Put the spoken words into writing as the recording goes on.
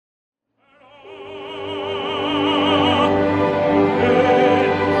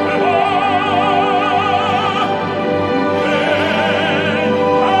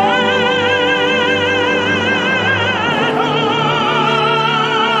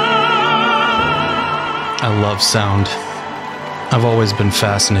love sound. I've always been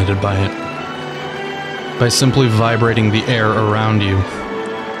fascinated by it. By simply vibrating the air around you,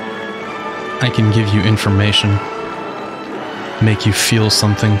 I can give you information, make you feel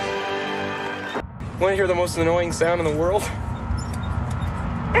something. Want to hear the most annoying sound in the world?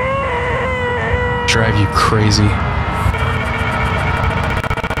 Drive you crazy.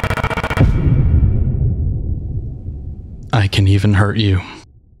 I can even hurt you.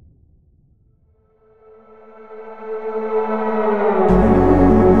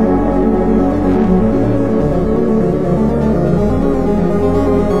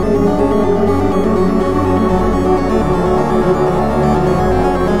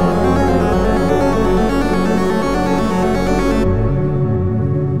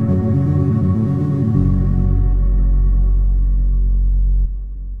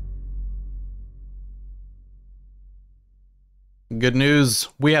 Good news,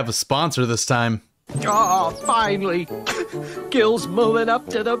 we have a sponsor this time. Oh, finally! Gil's moving up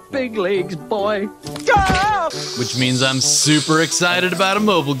to the big leagues, boy. Ah! Which means I'm super excited about a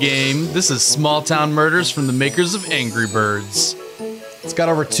mobile game. This is Small Town Murders from the makers of Angry Birds. It's got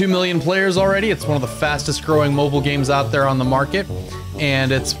over 2 million players already. It's one of the fastest growing mobile games out there on the market.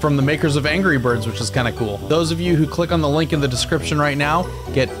 And it's from the makers of Angry Birds, which is kind of cool. Those of you who click on the link in the description right now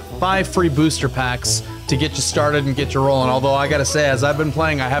get 5 free booster packs to get you started and get you rolling. Although I gotta say, as I've been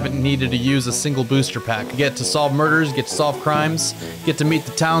playing, I haven't needed to use a single booster pack. You get to solve murders, you get to solve crimes, get to meet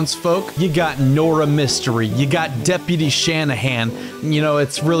the townsfolk. You got Nora Mystery, you got Deputy Shanahan. You know,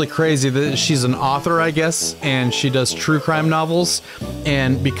 it's really crazy that she's an author, I guess, and she does true crime novels.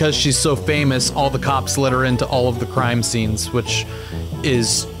 And because she's so famous, all the cops let her into all of the crime scenes, which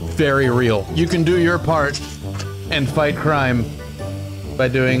is very real. You can do your part and fight crime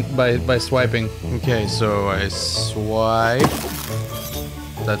by swiping. Okay, so I swipe.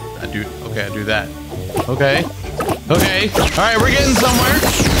 I do that. Okay. Alright, we're getting somewhere.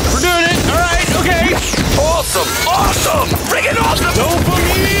 We're doing it. Alright, okay. Awesome! Friggin' awesome!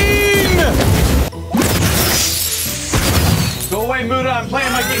 Dopamine! Go away, Muda. I'm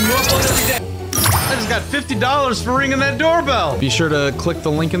playing my game. You upload every day. I just got $50 for ringing that doorbell. Be sure to click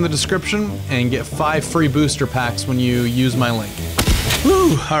the link in the description and get 5 free booster packs when you use my link.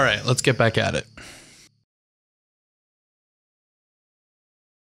 Woo! Alright, let's get back at it.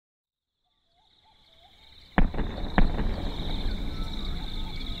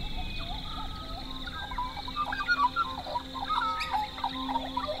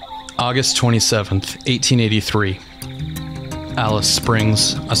 August 27th, 1883. Alice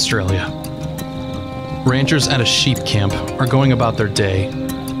Springs, Australia. Ranchers at a sheep camp are going about their day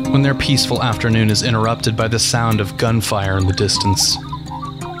when their peaceful afternoon is interrupted by the sound of gunfire in the distance.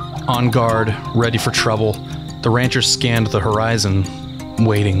 On guard, ready for trouble, the ranchers scanned the horizon,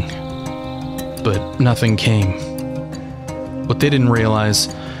 waiting. But nothing came. What they didn't realize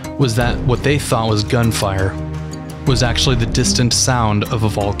was that what they thought was gunfire was actually the distant sound of a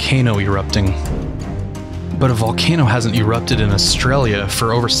volcano erupting. But a volcano hasn't erupted in Australia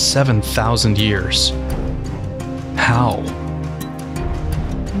for over 7,000 years. How?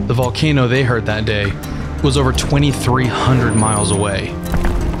 The volcano they heard that day was over 2,300 miles away.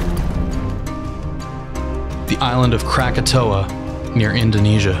 The island of Krakatoa, near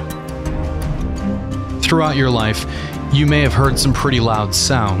Indonesia. Throughout your life, you may have heard some pretty loud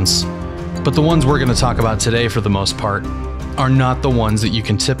sounds, but the ones we're going to talk about today, for the most part, are not the ones that you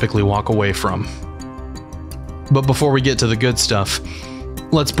can typically walk away from. But before we get to the good stuff,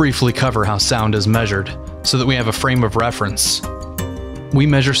 let's briefly cover how sound is measured, so that we have a frame of reference. We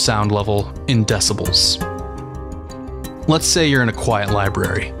measure sound level in decibels. Let's say you're in a quiet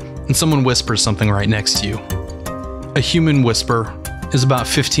library, and someone whispers something right next to you. A human whisper is about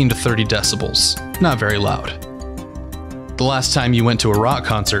 15 to 30 decibels, not very loud. The last time you went to a rock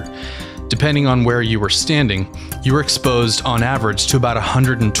concert, depending on where you were standing, you were exposed on average to about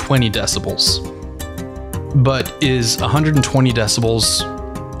 120 decibels. But is 120 decibels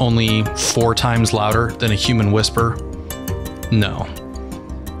only 4 times louder than a human whisper? No.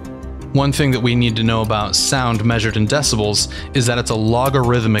 One thing that we need to know about sound measured in decibels is that it's a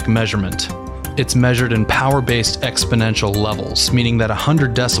logarithmic measurement. It's measured in power-based exponential levels, meaning that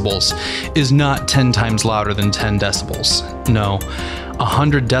 100 decibels is not 10 times louder than 10 decibels. No,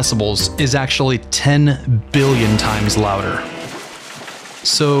 100 decibels is actually 10 billion times louder.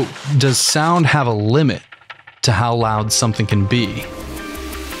 So, does sound have a limit to how loud something can be?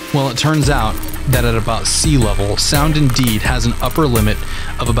 Well, it turns out that at about sea level, sound indeed has an upper limit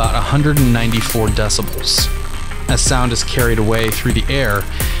of about 194 decibels. As sound is carried away through the air,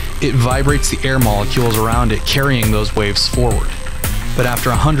 it vibrates the air molecules around it, carrying those waves forward. But after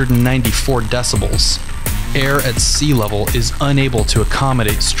 194 decibels, air at sea level is unable to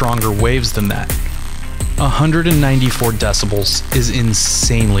accommodate stronger waves than that. 194 decibels is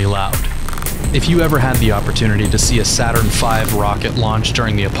insanely loud. If you ever had the opportunity to see a Saturn V rocket launch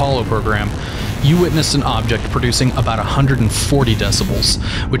during the Apollo program, you witnessed an object producing about 140 decibels,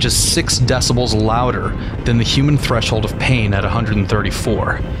 which is 6 decibels louder than the human threshold of pain at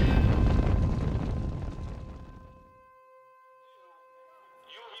 134.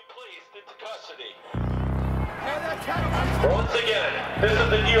 Once again, this is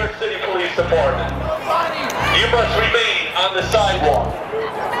the New York City Police Department. You must remain on the sidewalk.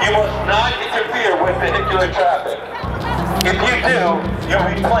 You must not interfere with vehicular traffic. If you do, you'll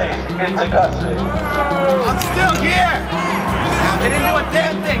be placed into custody. I'm still here! They didn't do a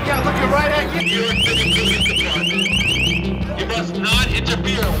damn thing. Yeah, looking right at you. New York City Police Department. You must not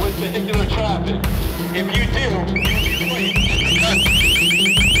interfere with vehicular traffic. If you do, you'll be placed into custody.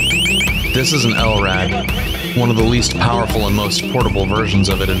 This is an LRAD, one of the least powerful and most portable versions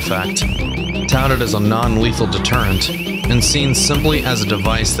of it, in fact. Touted as a non-lethal deterrent, and seen simply as a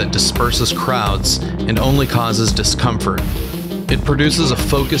device that disperses crowds and only causes discomfort. It produces a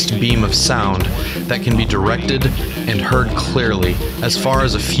focused beam of sound that can be directed and heard clearly as far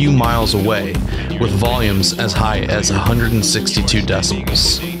as a few miles away, with volumes as high as 162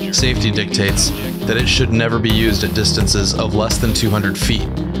 decibels. Safety dictates that it should never be used at distances of less than 200 feet,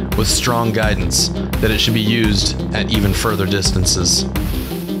 with strong guidance that it should be used at even further distances.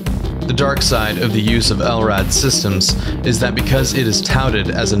 The dark side of the use of LRAD systems is that because it is touted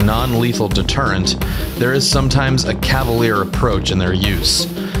as a non-lethal deterrent, there is sometimes a cavalier approach in their use,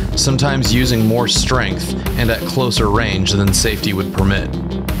 sometimes using more strength and at closer range than safety would permit.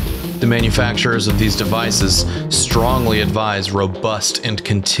 The manufacturers of these devices strongly advise robust and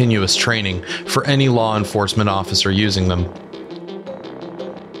continuous training for any law enforcement officer using them.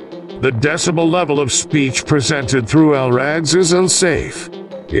 The decibel level of speech presented through LRADs is unsafe.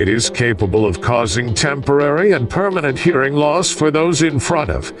 It is capable of causing temporary and permanent hearing loss for those in front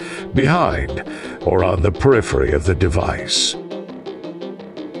of, behind, or on the periphery of the device.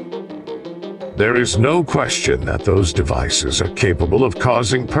 There is no question that those devices are capable of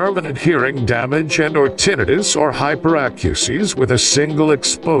causing permanent hearing damage and/or tinnitus or hyperacusies with a single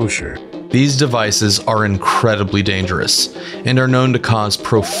exposure. These devices are incredibly dangerous and are known to cause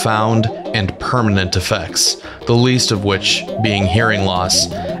profound and permanent effects, the least of which being hearing loss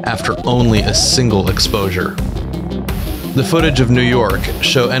after only a single exposure. The footage of New York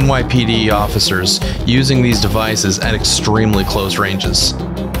show NYPD officers using these devices at extremely close ranges.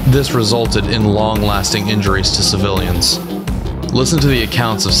 This resulted in long-lasting injuries to civilians. Listen to the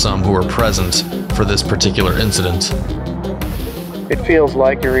accounts of some who were present for this particular incident. It feels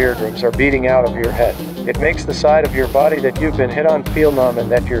like your eardrums are beating out of your head. It makes the side of your body that you've been hit on feel numb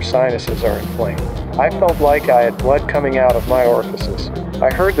and that your sinuses are inflamed. I felt like I had blood coming out of my orifices. I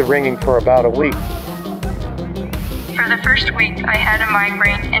heard the ringing for about a week. For the first week, I had a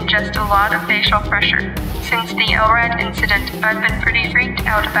migraine and just a lot of facial pressure. Since the LRAD incident, I've been pretty freaked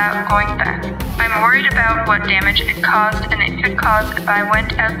out about going back. I'm worried about what damage it caused and it could cause if I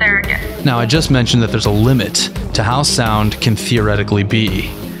went out there again. Now, I just mentioned that there's a limit to how sound can theoretically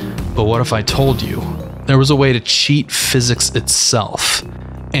be. But what if I told you there was a way to cheat physics itself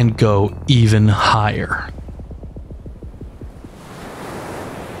and go even higher?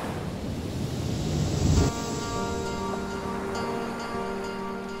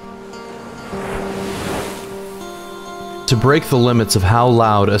 To break the limits of how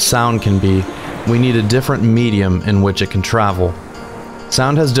loud a sound can be, we need a different medium in which it can travel.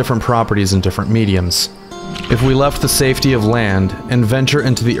 Sound has different properties in different mediums. If we left the safety of land and venture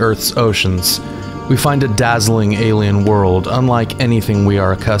into the Earth's oceans, we find a dazzling alien world unlike anything we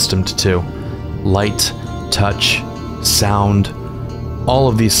are accustomed to. Light, touch, sound, all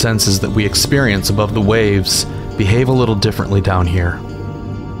of these senses that we experience above the waves behave a little differently down here.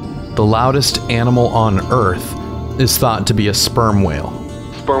 The loudest animal on Earth is thought to be a sperm whale.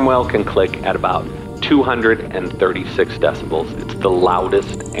 Sperm whale can click at about 236 decibels. It's the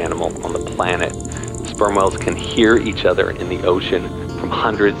loudest animal on the planet. Sperm whales can hear each other in the ocean from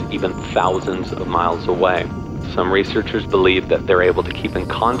hundreds, even thousands of miles away. Some researchers believe that they're able to keep in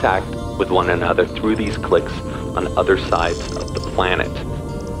contact with one another through these clicks on other sides of the planet.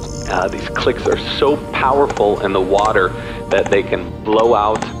 These clicks are so powerful in the water that they can blow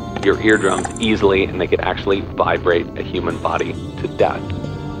out your eardrums easily, and they could actually vibrate a human body to death.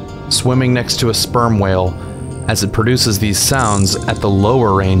 Swimming next to a sperm whale, as it produces these sounds at the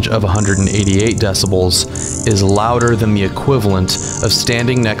lower range of 188 decibels, is louder than the equivalent of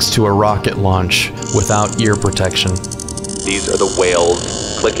standing next to a rocket launch without ear protection. These are the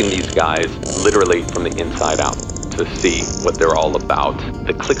whales clicking these guys literally from the inside out to see what they're all about.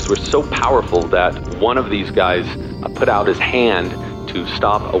 The clicks were so powerful that one of these guys put out his hand to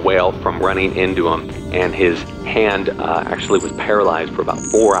stop a whale from running into him, and his hand actually was paralyzed for about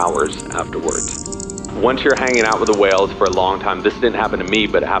 4 hours afterwards. Once you're hanging out with the whales for a long time, this didn't happen to me,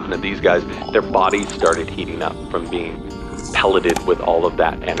 but it happened to these guys, their bodies started heating up from being pelleted with all of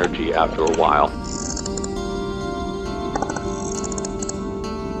that energy after a while.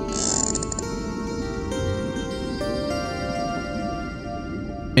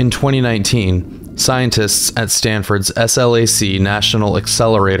 In 2019, scientists at Stanford's SLAC National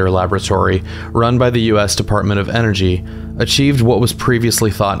Accelerator Laboratory, run by the US Department of Energy, achieved what was previously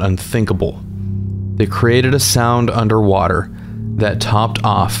thought unthinkable. They created a sound underwater that topped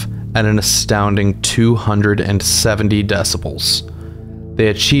off at an astounding 270 decibels. They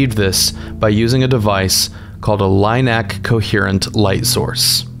achieved this by using a device called a LINAC coherent light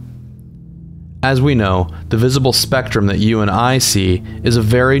source. As we know, the visible spectrum that you and I see is a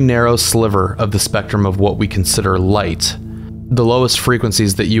very narrow sliver of the spectrum of what we consider light. The lowest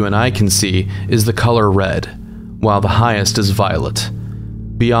frequencies that you and I can see is the color red, while the highest is violet.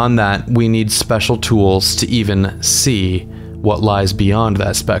 Beyond that, we need special tools to even see what lies beyond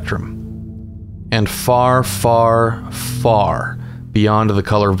that spectrum. And far, far, far beyond the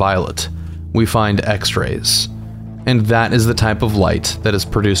color violet, we find X-rays. And that is the type of light that is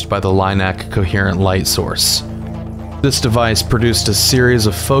produced by the LINAC coherent light source. This device produced a series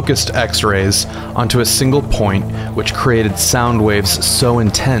of focused X-rays onto a single point, which created sound waves so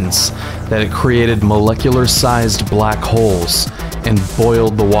intense that it created molecular-sized black holes and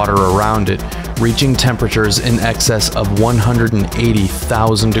boiled the water around it, reaching temperatures in excess of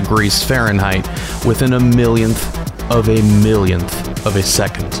 180,000 degrees Fahrenheit within a millionth of a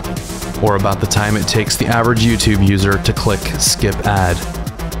second, or about the time it takes the average YouTube user to click skip ad.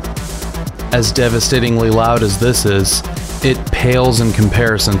 As devastatingly loud as this is, it pales in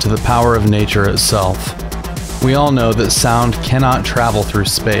comparison to the power of nature itself. We all know that sound cannot travel through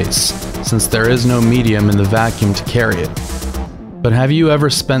space, since there is no medium in the vacuum to carry it. But have you ever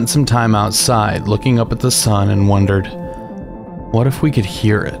spent some time outside looking up at the sun and wondered, what if we could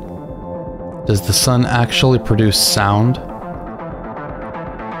hear it? Does the sun actually produce sound?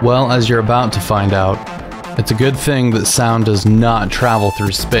 Well, as you're about to find out, it's a good thing that sound does not travel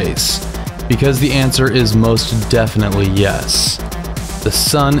through space, because the answer is most definitely yes. The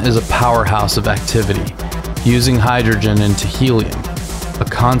sun is a powerhouse of activity, using hydrogen into helium, a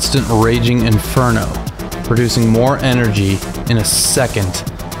constant raging inferno, producing more energy in a second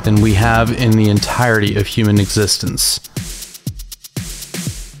than we have in the entirety of human existence.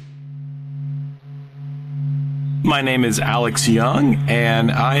 My name is Alex Young,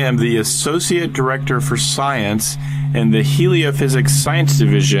 and I am the Associate Director for Science in the Heliophysics Science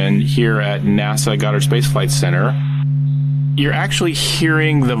Division here at NASA Goddard Space Flight Center. You're actually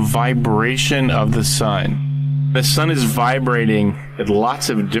hearing the vibration of the sun. The sun is vibrating at lots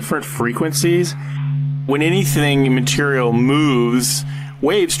of different frequencies. When anything material moves,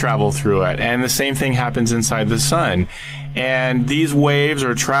 waves travel through it, and the same thing happens inside the sun. And these waves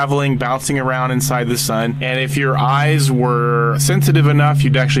are traveling, bouncing around inside the sun. And if your eyes were sensitive enough,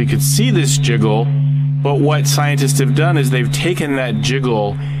 you'd actually could see this jiggle. But what scientists have done is they've taken that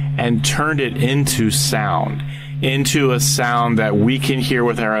jiggle and turned it into sound, into a sound that we can hear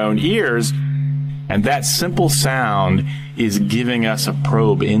with our own ears. And that simple sound is giving us a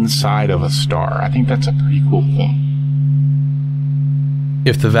probe inside of a star. I think that's a pretty cool thing.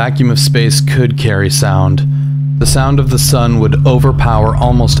 If the vacuum of space could carry sound, the sound of the sun would overpower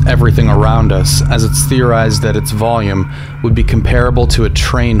almost everything around us, as it's theorized that its volume would be comparable to a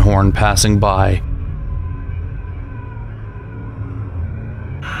train horn passing by.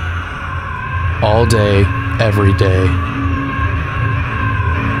 All day, every day.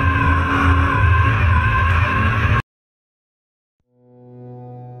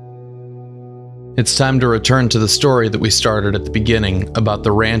 It's time to return to the story that we started at the beginning about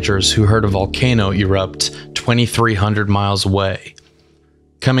the ranchers who heard a volcano erupt 2,300 miles away.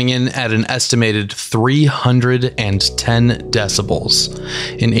 Coming in at an estimated 310 decibels.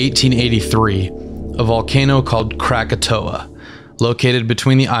 In 1883, a volcano called Krakatoa, located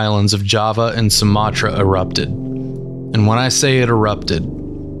between the islands of Java and Sumatra, erupted. And when I say it erupted,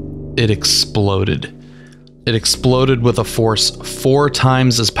 it exploded. It exploded with a force 4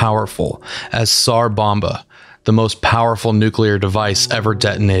 times as powerful as Tsar Bomba, the most powerful nuclear device ever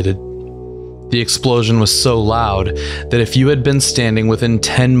detonated. The explosion was so loud that if you had been standing within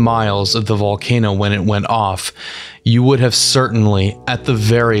 10 miles of the volcano when it went off, you would have certainly, at the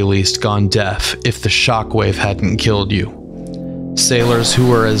very least, gone deaf if the shockwave hadn't killed you. Sailors who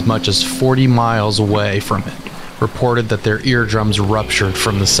were as much as 40 miles away from it reported that their eardrums ruptured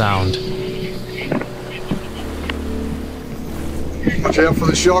from the sound. Watch out for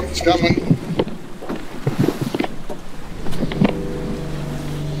the shock, it's coming.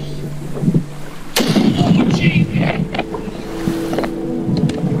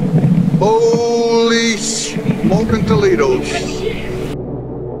 Holy smoking Toledos.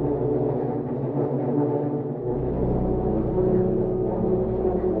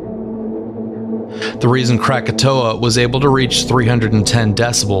 The reason Krakatoa was able to reach 310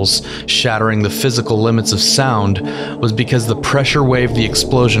 decibels, shattering the physical limits of sound, was because the pressure wave the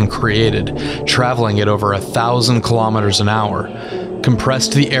explosion created, traveling at over 1,000 kilometers an hour,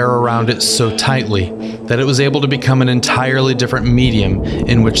 compressed the air around it so tightly that it was able to become an entirely different medium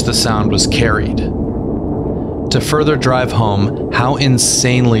in which the sound was carried. To further drive home how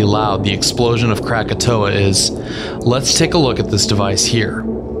insanely loud the explosion of Krakatoa is, let's take a look at this device here.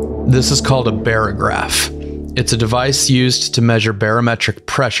 This is called a barograph. It's a device used to measure barometric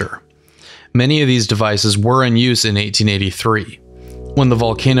pressure. Many of these devices were in use in 1883. When the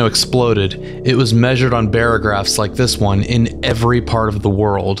volcano exploded, it was measured on barographs like this one in every part of the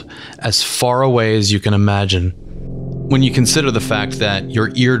world, as far away as you can imagine. When you consider the fact that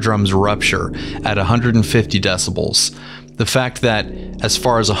your eardrums rupture at 150 decibels, the fact that as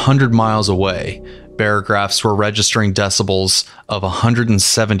far as 100 miles away, barographs were registering decibels of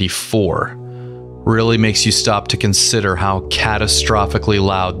 174, really makes you stop to consider how catastrophically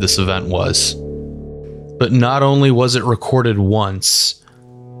loud this event was. But not only was it recorded once,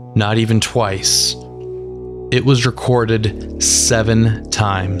 not even twice, it was recorded 7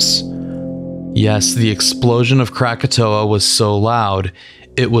 times. Yes, the explosion of Krakatoa was so loud,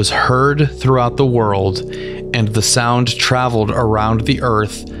 it was heard throughout the world, and the sound traveled around the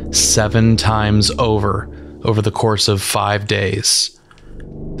Earth 7 times over the course of 5 days.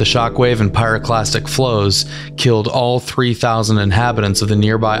 The shockwave and pyroclastic flows killed all 3,000 inhabitants of the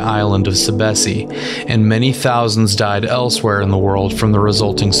nearby island of Sebesi, and many thousands died elsewhere in the world from the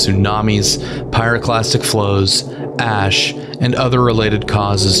resulting tsunamis, pyroclastic flows, ash, and other related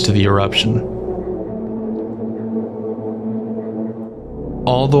causes to the eruption.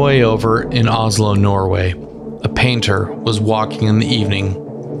 All the way over in Oslo, Norway, a painter was walking in the evening.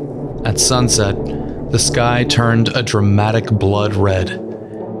 At sunset, the sky turned a dramatic blood red.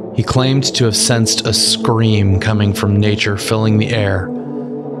 He claimed to have sensed a scream coming from nature filling the air.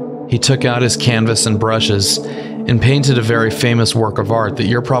 He took out his canvas and brushes and painted a very famous work of art that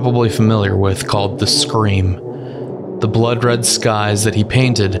you're probably familiar with called The Scream. The blood red skies that he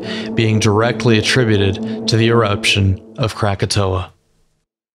painted being directly attributed to the eruption of Krakatoa.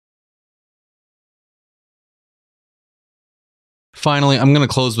 Finally, I'm going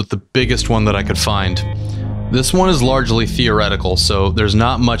to close with the biggest one that I could find. This one is largely theoretical, so there's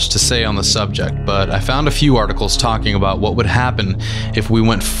not much to say on the subject, but I found a few articles talking about what would happen if we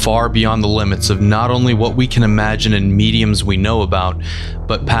went far beyond the limits of not only what we can imagine in mediums we know about,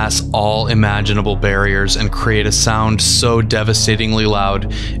 but pass all imaginable barriers and create a sound so devastatingly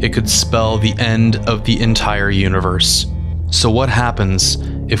loud it could spell the end of the entire universe. So what happens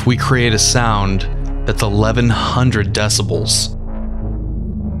if we create a sound that's 1100 decibels?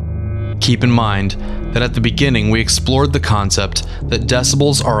 Keep in mind that at the beginning we explored the concept that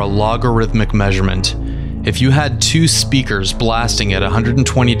decibels are a logarithmic measurement. If you had 2 speakers blasting at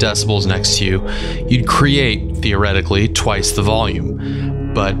 120 decibels next to you, you'd create, theoretically, twice the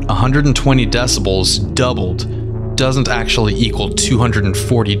volume. But 120 decibels doubled doesn't actually equal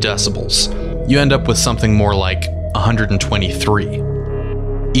 240 decibels. You end up with something more like 123.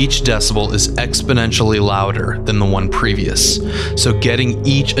 Each decibel is exponentially louder than the one previous, so getting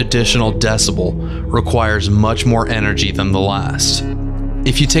each additional decibel requires much more energy than the last.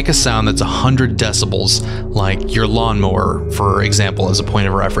 If you take a sound that's 100 decibels, like your lawnmower, for example, as a point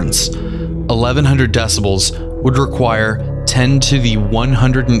of reference, 1100 decibels would require 10 to the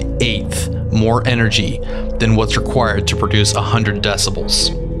 108th more energy than what's required to produce 100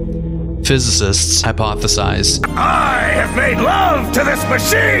 decibels. Physicists hypothesize, I have made love to this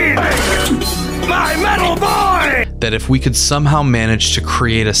machine! My metal boy! That if we could somehow manage to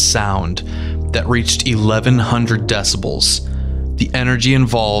create a sound that reached 1100 decibels, the energy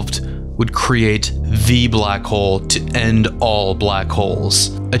involved would create the black hole to end all black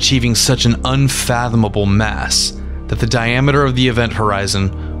holes, achieving such an unfathomable mass that the diameter of the event horizon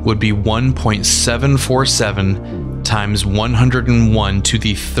would be 1.747 times 101 to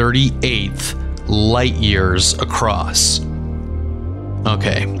the 38th light years across.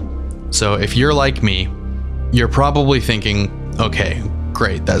 Okay, so if you're like me, you're probably thinking, okay,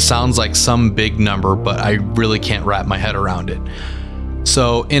 great. That sounds like some big number, but I really can't wrap my head around it.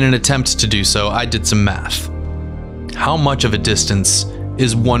 So in an attempt to do so, I did some math. How much of a distance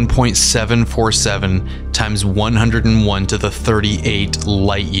is 1.747 times 101 to the 38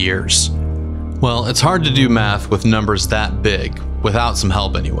 light years? Well, it's hard to do math with numbers that big, without some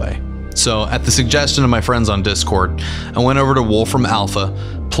help anyway. So at the suggestion of my friends on Discord, I went over to Wolfram Alpha,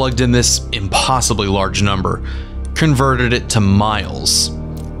 plugged in this impossibly large number, converted it to miles,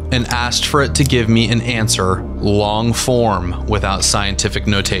 and asked for it to give me an answer long form without scientific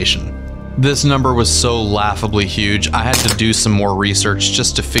notation. This number was so laughably huge, I had to do some more research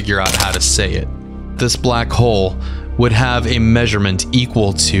just to figure out how to say it. This black hole would have a measurement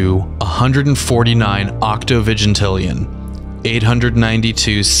equal to 149 octovigintillion,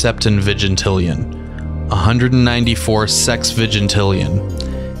 892 septenvigintillion, 194 sexvigintillion,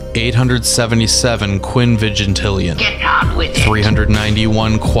 877 quinvigintillion,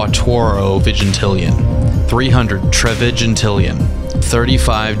 391 quattuorovigintillion, 300 trevigintillion,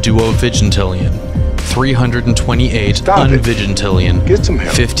 35 duovigintillion, 328 unvigintillion,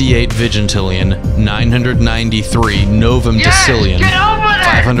 58 vigintillion, 993 novemdecillion,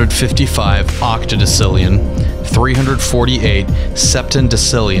 555 octodecillion, 348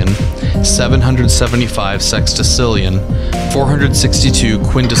 septendecillion, 775 sextecillion, 462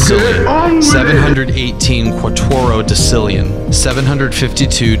 quindecillion, 718 quattuorodecillion,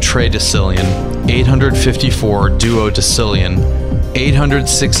 752 tridecillion, 854 duodecillion,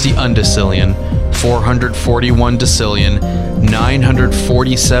 860 undecillion, 441 decillion,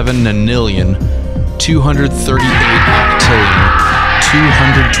 947 nonillion, 238 octillion,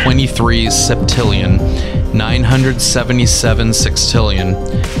 223 septillion, 977 sextillion,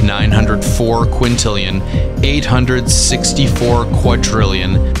 904 quintillion, 864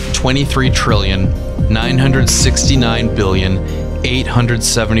 quadrillion, 23 trillion, 969 billion,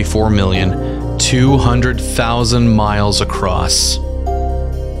 874 million, 200,000 miles across.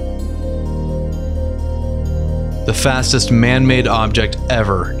 The fastest man-made object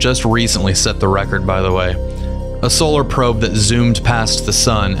ever just recently set the record, by the way. A solar probe that zoomed past the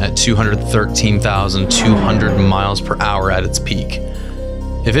sun at 213,200 miles per hour at its peak.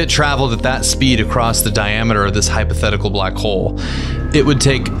 If it traveled at that speed across the diameter of this hypothetical black hole, it would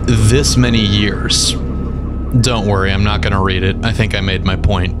take this many years. Don't worry, I'm not going to read it. I think I made my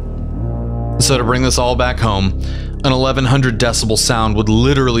point. So to bring this all back home, an 1100 decibel sound would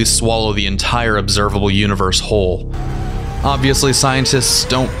literally swallow the entire observable universe whole. Obviously, scientists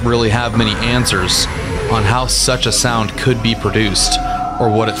don't really have many answers on how such a sound could be produced, or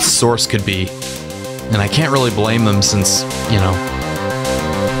what its source could be. And I can't really blame them since, you know,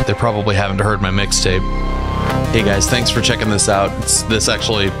 they probably haven't heard my mixtape. Hey guys, thanks for checking this out. This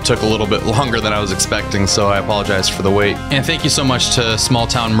actually took a little bit longer than I was expecting, so I apologize for the wait. And thank you so much to Small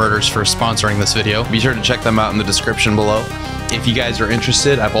Town Murders for sponsoring this video. Be sure to check them out in the description below. If you guys are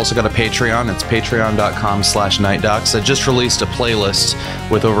interested, I've also got a Patreon. It's patreon.com/NightDocs. I just released a playlist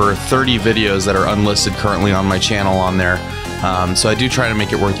with over 30 videos that are unlisted currently on my channel on there. So I do try to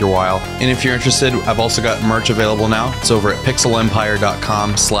make it worth your while. And if you're interested, I've also got merch available now. It's over at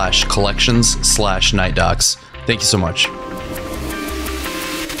pixelempire.com/collections/NightDocs. Thank you so much.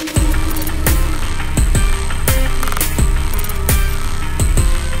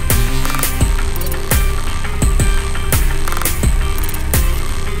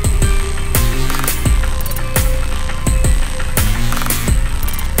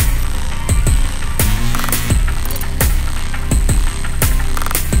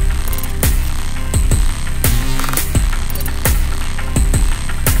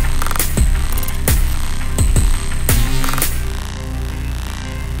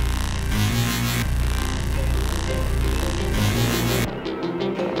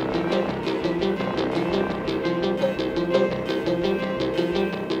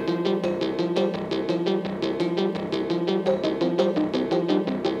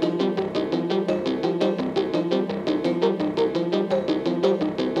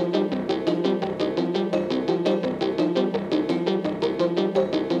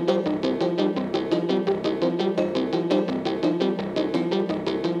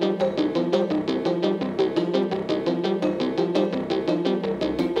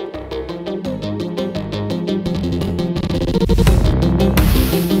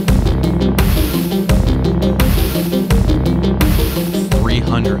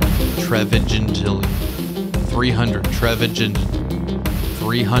 Trevigintillion.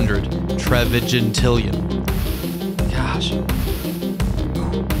 300 trevigintillion. Gosh.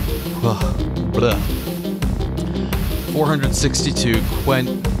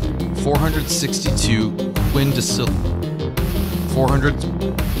 462 quindecillion.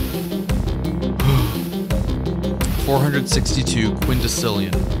 462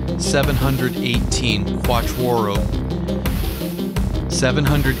 quintillion, 718 quatuoro,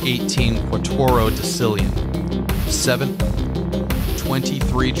 718 quatuoro decillion,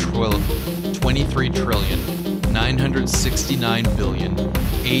 23 trillion, 969 billion,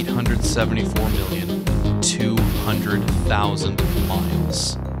 874,200,000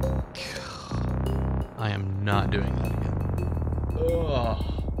 miles. I am not doing that again. Ugh.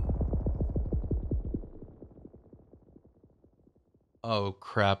 Oh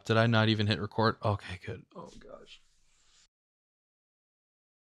crap, did I not even hit record? Okay, good. Oh gosh.